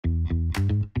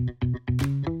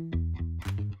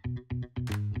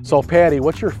So Patty,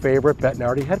 what's your favorite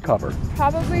Bettinardi head cover?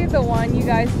 Probably the one you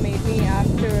guys made me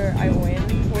after I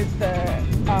win with the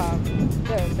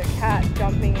cat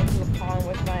jumping into the pond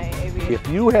with my aviator. If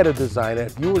you had to design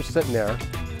it, if you were sitting there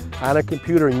on a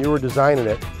computer and you were designing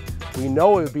it, we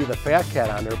know it would be the fat cat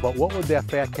on there, but what would that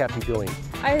fat cat be doing?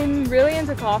 I'm really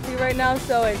into coffee right now,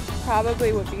 so it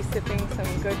probably would be sipping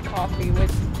some good coffee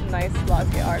with nice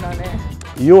latte art on it.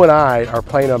 You and I are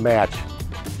playing a match,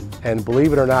 and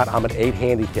believe it or not, I'm an 8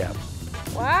 handicap.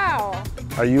 Wow.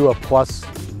 Are you a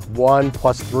 +1,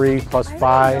 +3, +5?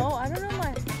 I don't know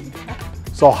my.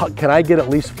 So can I get at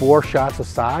least 4 shots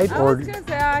aside? I was gonna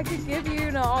say I could give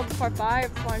you, all the par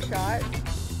 5s one shot.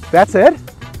 That's it?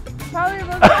 Probably a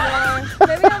little bit more.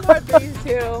 Maybe on par 3s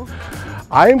too.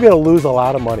 I am gonna lose a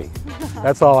lot of money.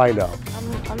 That's all I know.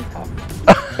 I'm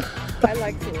tough. I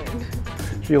like to win.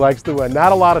 She likes to win.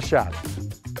 Not a lot of shots.